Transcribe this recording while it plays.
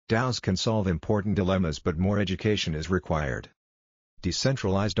DAOs can solve important dilemmas, but more education is required.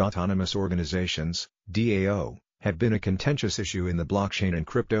 Decentralized autonomous organizations, DAO, have been a contentious issue in the blockchain and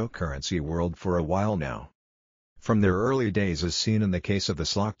cryptocurrency world for a while now. From their early days, as seen in the case of the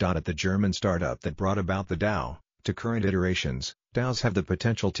Slock.it, the German startup that brought about the DAO, to current iterations, DAOs have the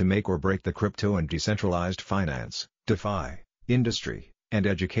potential to make or break the crypto and decentralized finance, DeFi, industry, and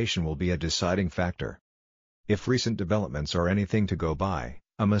education will be a deciding factor. If recent developments are anything to go by,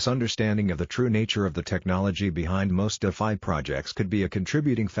 a misunderstanding of the true nature of the technology behind most DeFi projects could be a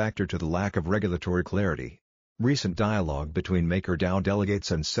contributing factor to the lack of regulatory clarity. Recent dialogue between MakerDAO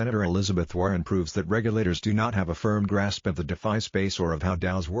delegates and Senator Elizabeth Warren proves that regulators do not have a firm grasp of the DeFi space or of how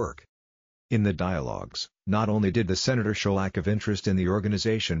DAOs work. In the dialogues, not only did the senator show lack of interest in the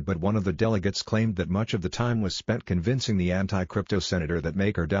organization, but one of the delegates claimed that much of the time was spent convincing the anti-crypto senator that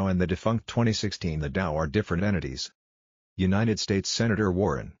MakerDAO and the defunct 2016 the DAO are different entities. United States Senator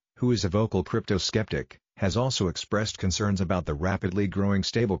Warren, who is a vocal crypto skeptic, has also expressed concerns about the rapidly growing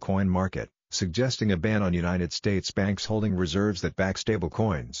stablecoin market, suggesting a ban on United States banks holding reserves that back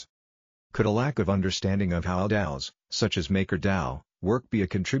stablecoins. Could a lack of understanding of how DAOs, such as MakerDAO, work be a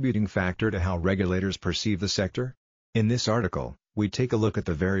contributing factor to how regulators perceive the sector? In this article, we take a look at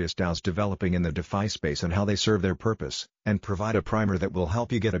the various DAOs developing in the DeFi space and how they serve their purpose, and provide a primer that will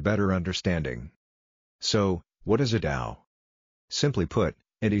help you get a better understanding. So, what is a DAO? Simply put,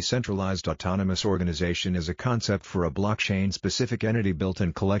 a decentralized autonomous organization is a concept for a blockchain-specific entity built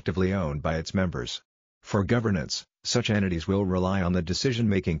and collectively owned by its members. For governance, such entities will rely on the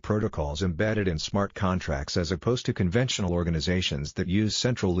decision-making protocols embedded in smart contracts as opposed to conventional organizations that use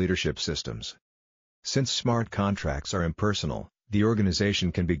central leadership systems. Since smart contracts are impersonal, the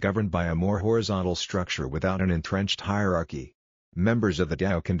organization can be governed by a more horizontal structure without an entrenched hierarchy. Members of the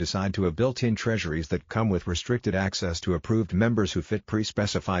DAO can decide to have built-in treasuries that come with restricted access to approved members who fit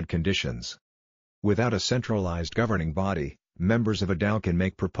pre-specified conditions. Without a centralized governing body, members of a DAO can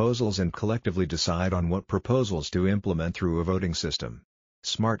make proposals and collectively decide on what proposals to implement through a voting system.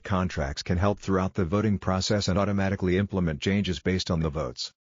 Smart contracts can help throughout the voting process and automatically implement changes based on the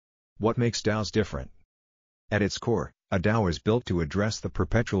votes. What makes DAOs different? At its core, a DAO is built to address the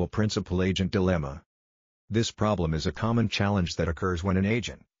perpetual principal-agent dilemma. This problem is a common challenge that occurs when an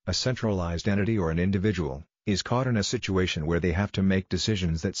agent, a centralized entity or an individual, is caught in a situation where they have to make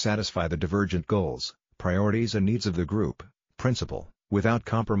decisions that satisfy the divergent goals, priorities and needs of the group, principal, without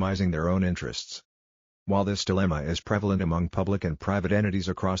compromising their own interests. While this dilemma is prevalent among public and private entities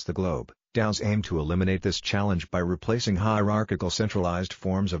across the globe, DAOs aim to eliminate this challenge by replacing hierarchical centralized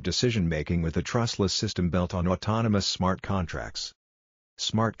forms of decision-making with a trustless system built on autonomous smart contracts.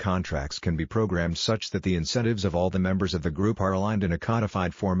 Smart contracts can be programmed such that the incentives of all the members of the group are aligned in a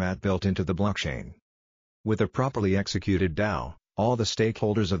codified format built into the blockchain. With a properly executed DAO, all the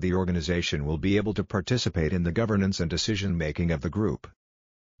stakeholders of the organization will be able to participate in the governance and decision-making of the group.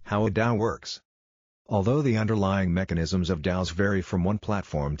 How a DAO works. Although the underlying mechanisms of DAOs vary from one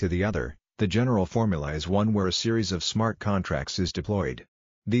platform to the other, the general formula is one where a series of smart contracts is deployed.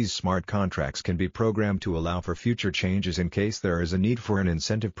 These smart contracts can be programmed to allow for future changes in case there is a need for an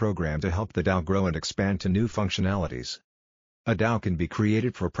incentive program to help the DAO grow and expand to new functionalities. A DAO can be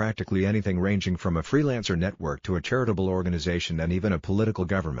created for practically anything ranging from a freelancer network to a charitable organization and even a political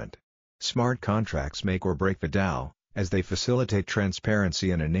government. Smart contracts make or break the DAO, as they facilitate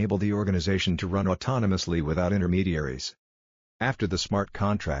transparency and enable the organization to run autonomously without intermediaries. After the smart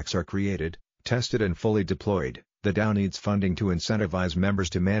contracts are created, tested and fully deployed, the DAO needs funding to incentivize members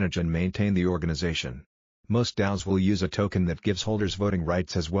to manage and maintain the organization. Most DAOs will use a token that gives holders voting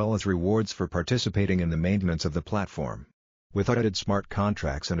rights as well as rewards for participating in the maintenance of the platform. With audited smart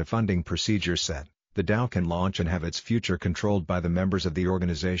contracts and a funding procedure set, the DAO can launch and have its future controlled by the members of the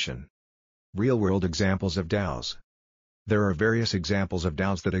organization. Real-world examples of DAOs. There are various examples of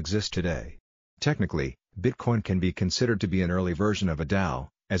DAOs that exist today. Technically, Bitcoin can be considered to be an early version of a DAO,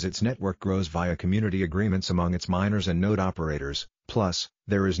 as its network grows via community agreements among its miners and node operators, plus,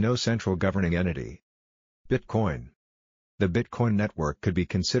 there is no central governing entity. Bitcoin. The Bitcoin network could be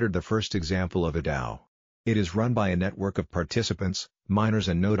considered the first example of a DAO. It is run by a network of participants, miners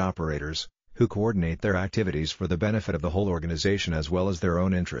and node operators, who coordinate their activities for the benefit of the whole organization as well as their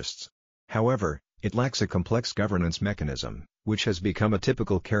own interests. However, it lacks a complex governance mechanism, which has become a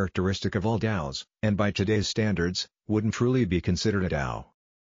typical characteristic of all DAOs, and by today's standards, wouldn't truly be considered a DAO.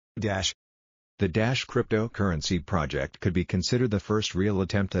 Dash. The Dash cryptocurrency project could be considered the first real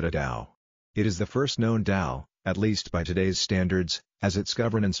attempt at a DAO. It is the first known DAO, at least by today's standards, as its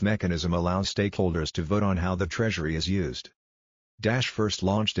governance mechanism allows stakeholders to vote on how the treasury is used. Dash first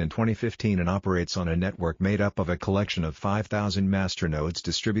launched in 2015 and operates on a network made up of a collection of 5,000 masternodes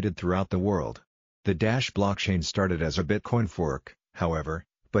distributed throughout the world. The Dash blockchain started as a Bitcoin fork, however,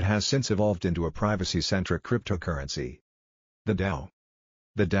 but has since evolved into a privacy-centric cryptocurrency. The DAO.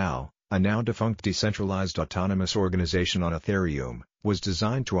 The DAO, a now defunct decentralized autonomous organization on Ethereum, was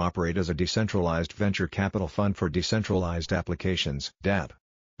designed to operate as a decentralized venture capital fund for decentralized applications (DApp).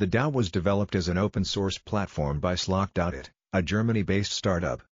 The DAO was developed as an open-source platform by Slock.it, a Germany-based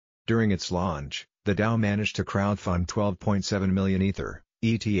startup. During its launch, the DAO managed to crowdfund 12.7 million Ether,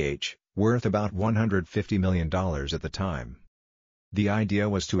 ETH, worth about $150 million at the time. The idea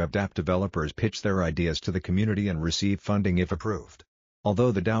was to have DApp developers pitch their ideas to the community and receive funding if approved.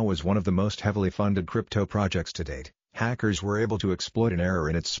 Although the DAO was one of the most heavily funded crypto projects to date, hackers were able to exploit an error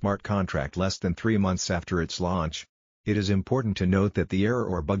in its smart contract less than 3 months after its launch. It is important to note that the error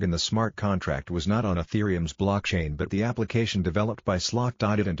or bug in the smart contract was not on Ethereum's blockchain but the application developed by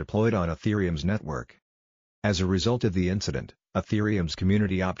Slock.it and deployed on Ethereum's network. As a result of the incident, Ethereum's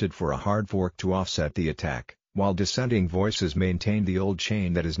community opted for a hard fork to offset the attack, while dissenting voices maintained the old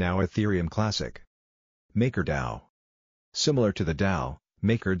chain that is now Ethereum Classic. MakerDAO. Similar to the DAO,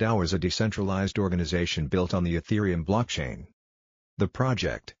 MakerDAO is a decentralized organization built on the Ethereum blockchain. The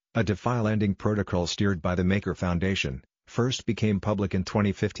project, a DeFi lending protocol steered by the Maker Foundation, first became public in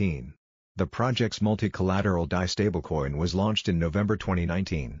 2015. The project's multi-collateral DAI stablecoin was launched in November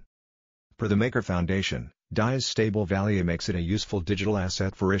 2019. Per the Maker Foundation, DAI's stable value makes it a useful digital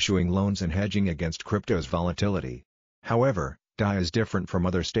asset for issuing loans and hedging against crypto's volatility. However, DAI is different from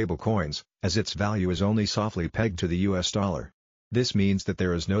other stablecoins, as its value is only softly pegged to the US dollar. This means that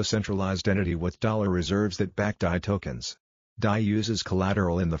there is no centralized entity with dollar reserves that back DAI tokens. DAI uses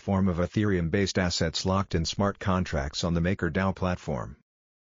collateral in the form of Ethereum-based assets locked in smart contracts on the MakerDAO platform.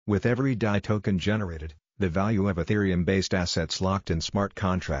 With every DAI token generated, the value of Ethereum-based assets locked in smart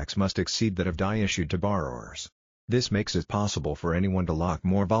contracts must exceed that of DAI issued to borrowers. This makes it possible for anyone to lock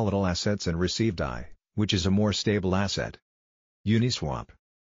more volatile assets and receive DAI, which is a more stable asset. Uniswap.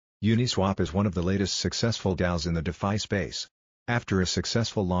 Uniswap is one of the latest successful DAOs in the DeFi space. After a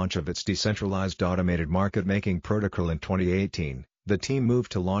successful launch of its decentralized automated market-making protocol in 2018, the team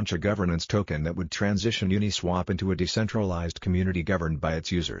moved to launch a governance token that would transition Uniswap into a decentralized community governed by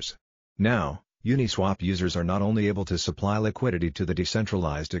its users. Now, Uniswap users are not only able to supply liquidity to the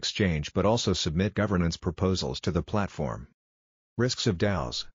decentralized exchange but also submit governance proposals to the platform. Risks of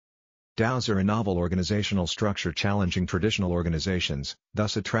DAOs. DAOs are a novel organizational structure challenging traditional organizations,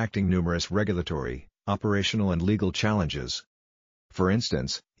 thus attracting numerous regulatory, operational and legal challenges. For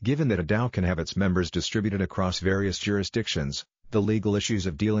instance, given that a DAO can have its members distributed across various jurisdictions, the legal issues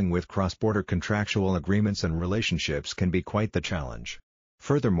of dealing with cross-border contractual agreements and relationships can be quite the challenge.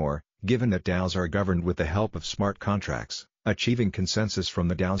 Furthermore, given that DAOs are governed with the help of smart contracts, achieving consensus from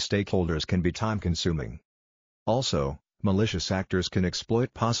the DAO stakeholders can be time-consuming. Also, malicious actors can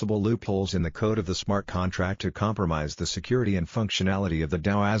exploit possible loopholes in the code of the smart contract to compromise the security and functionality of the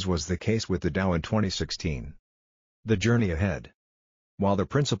DAO, as was the case with the DAO in 2016. The journey ahead. While the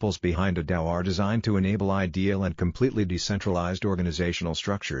principles behind a DAO are designed to enable ideal and completely decentralized organizational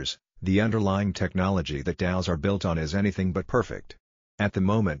structures, the underlying technology that DAOs are built on is anything but perfect. At the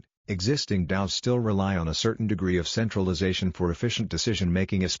moment, existing DAOs still rely on a certain degree of centralization for efficient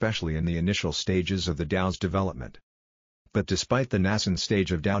decision-making, especially in the initial stages of the DAO's development. But despite the nascent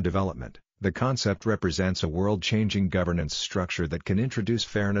stage of DAO development, the concept represents a world-changing governance structure that can introduce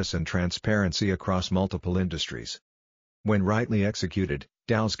fairness and transparency across multiple industries. When rightly executed,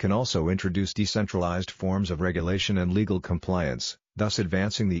 DAOs can also introduce decentralized forms of regulation and legal compliance, thus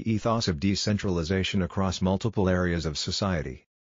advancing the ethos of decentralization across multiple areas of society.